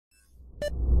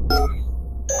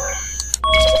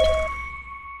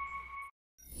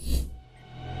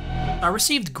I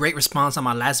received great response on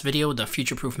my last video, the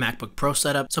FutureProof MacBook Pro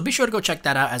setup, so be sure to go check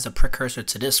that out as a precursor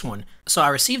to this one. So I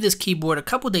received this keyboard a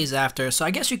couple days after, so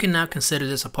I guess you can now consider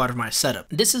this a part of my setup.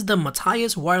 This is the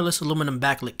Matias Wireless Aluminum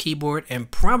Backlit Keyboard, and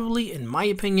probably, in my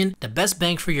opinion, the best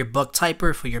bang for your buck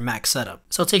typer for your Mac setup.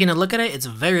 So taking a look at it, it's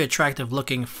a very attractive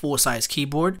looking full-size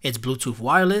keyboard. It's Bluetooth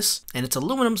wireless, and it's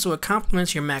aluminum, so it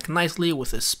complements your Mac nicely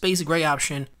with a space gray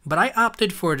option, but I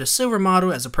opted for the silver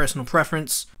model as a personal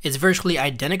preference. It's virtually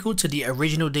identical to the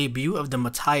original debut of the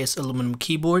Matias aluminum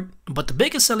keyboard, but the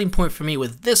biggest selling point for me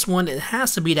with this one, it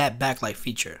has to be that backlight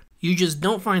feature. You just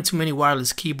don't find too many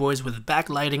wireless keyboards with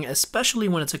backlighting, especially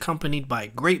when it's accompanied by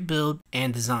great build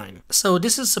and design. So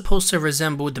this is supposed to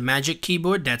resemble the Magic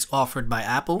Keyboard that's offered by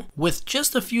Apple, with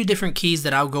just a few different keys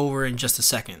that I'll go over in just a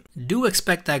second. Do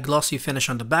expect that glossy finish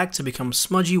on the back to become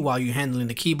smudgy while you're handling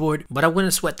the keyboard, but I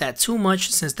wouldn't sweat that too much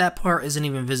since that part isn't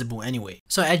even visible anyway.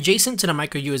 So adjacent to the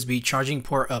micro USB charging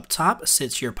port up top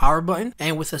sits your power button,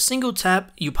 and with a single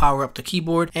tap you power up the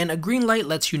keyboard, and a green light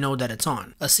lets you know that it's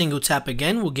on. A single tap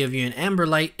again will give you an amber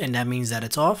light, and that means that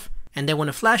it's off. And then when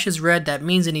the flash is red, that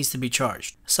means it needs to be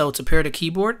charged. So to pair the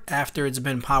keyboard after it's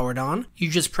been powered on, you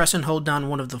just press and hold down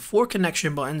one of the 4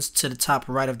 connection buttons to the top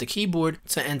right of the keyboard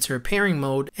to enter pairing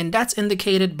mode, and that's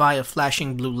indicated by a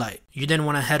flashing blue light. You then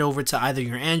want to head over to either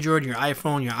your Android, your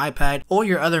iPhone, your iPad, or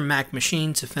your other Mac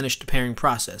machine to finish the pairing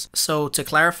process. So to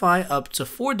clarify, up to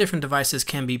 4 different devices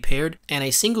can be paired, and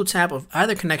a single tap of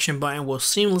either connection button will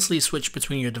seamlessly switch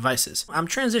between your devices. I'm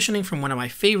transitioning from one of my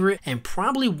favorite and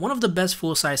probably one of the best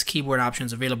full-size keyboard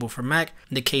options available for Mac,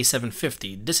 the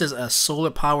K750. This is a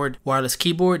solar-powered wireless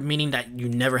keyboard, meaning that you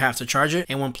never have to charge it,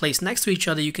 and when placed next to each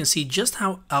other, you can see just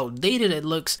how outdated it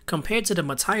looks compared to the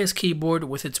Matias keyboard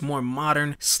with its more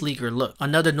modern, sleek look.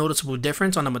 Another noticeable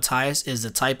difference on the Matias is the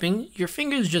typing. Your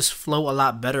fingers just flow a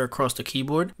lot better across the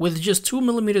keyboard. With just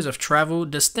 2mm of travel,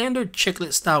 the standard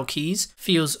chiclet style keys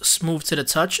feels smooth to the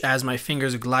touch as my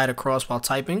fingers glide across while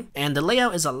typing, and the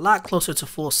layout is a lot closer to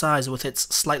full size with its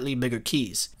slightly bigger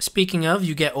keys. Speaking of,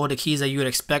 you get all the keys that you would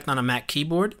expect on a Mac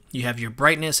keyboard. You have your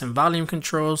brightness and volume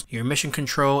controls, your mission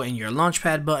control, and your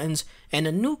launchpad buttons. And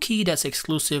a new key that's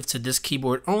exclusive to this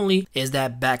keyboard only is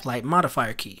that backlight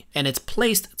modifier key. And it's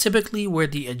placed typically where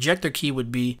the ejector key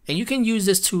would be, and you can use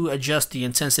this to adjust the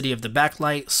intensity of the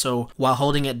backlight, so while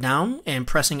holding it down and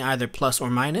pressing either plus or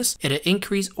minus, it'll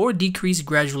increase or decrease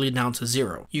gradually down to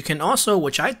 0. You can also,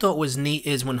 which I thought was neat,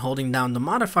 is when holding down the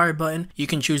modifier button, you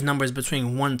can choose numbers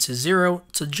between 1 to 0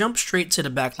 to jump straight to the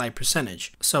backlight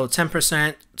percentage. So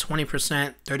 10%,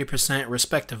 20%, 30%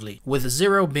 respectively, with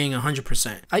 0 being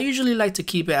 100%. I usually like to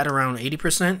keep it at around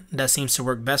 80%, that seems to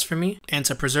work best for me. And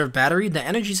to preserve battery, the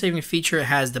energy saving feature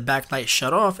has the backlight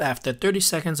shut off after 30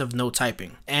 seconds of no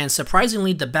typing. And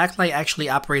surprisingly, the backlight actually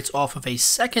operates off of a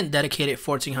second dedicated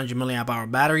 1400 mAh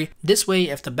battery. This way,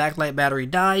 if the backlight battery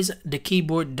dies, the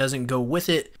keyboard doesn't go with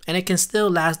it, and it can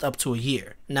still last up to a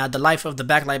year. Now, the life of the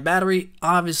backlight battery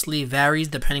obviously varies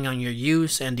depending on your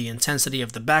use and the intensity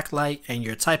of the backlight and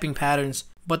your typing patterns,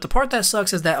 but the part that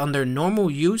sucks is that under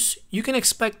normal use, you can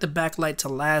expect the backlight to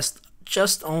last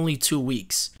just only 2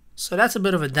 weeks. So that's a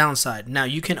bit of a downside. Now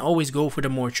you can always go for the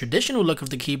more traditional look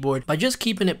of the keyboard by just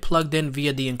keeping it plugged in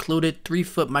via the included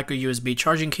 3-foot micro USB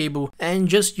charging cable and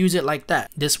just use it like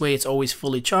that. This way it's always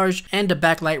fully charged and the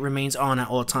backlight remains on at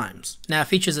all times. Now it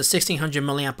features a 1600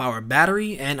 mAh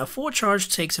battery, and a full charge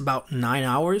takes about 9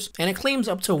 hours, and it claims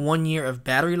up to 1 year of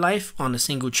battery life on a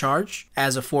single charge,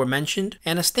 as aforementioned,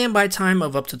 and a standby time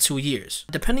of up to 2 years.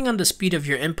 Depending on the speed of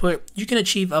your input, you can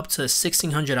achieve up to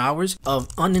 1600 hours of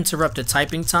uninterrupted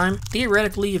typing time.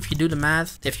 Theoretically, if you do the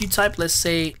math, if you type, let's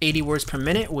say 80 words per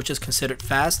minute, which is considered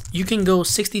fast, you can go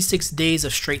 66 days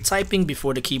of straight typing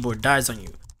before the keyboard dies on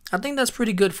you. I think that's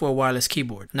pretty good for a wireless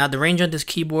keyboard. Now the range on this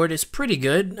keyboard is pretty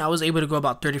good. I was able to go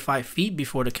about 35 feet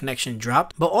before the connection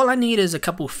dropped, but all I need is a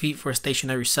couple feet for a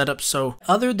stationary setup. So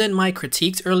other than my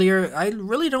critiques earlier, I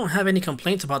really don't have any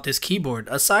complaints about this keyboard,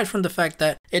 aside from the fact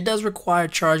that it does require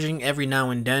charging every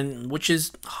now and then, which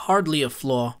is hardly a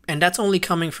flaw, and that's only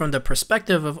coming from the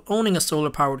perspective of owning a solar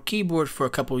powered keyboard for a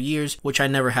couple years, which I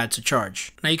never had to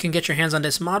charge. Now you can get your hands on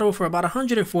this model for about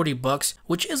 140 bucks,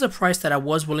 which is a price that I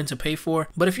was willing to pay for,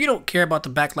 but if you don't care about the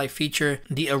backlight feature,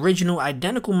 the original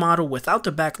identical model without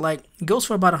the backlight goes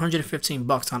for about 115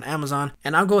 bucks on Amazon,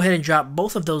 and I'll go ahead and drop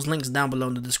both of those links down below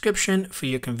in the description for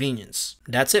your convenience.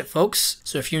 That's it, folks.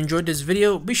 So if you enjoyed this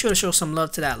video, be sure to show some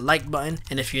love to that like button,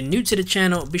 and if you're new to the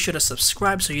channel, be sure to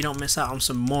subscribe so you don't miss out on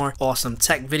some more awesome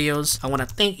tech videos. I want to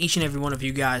thank each and every one of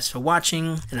you guys for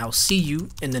watching, and I'll see you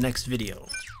in the next video.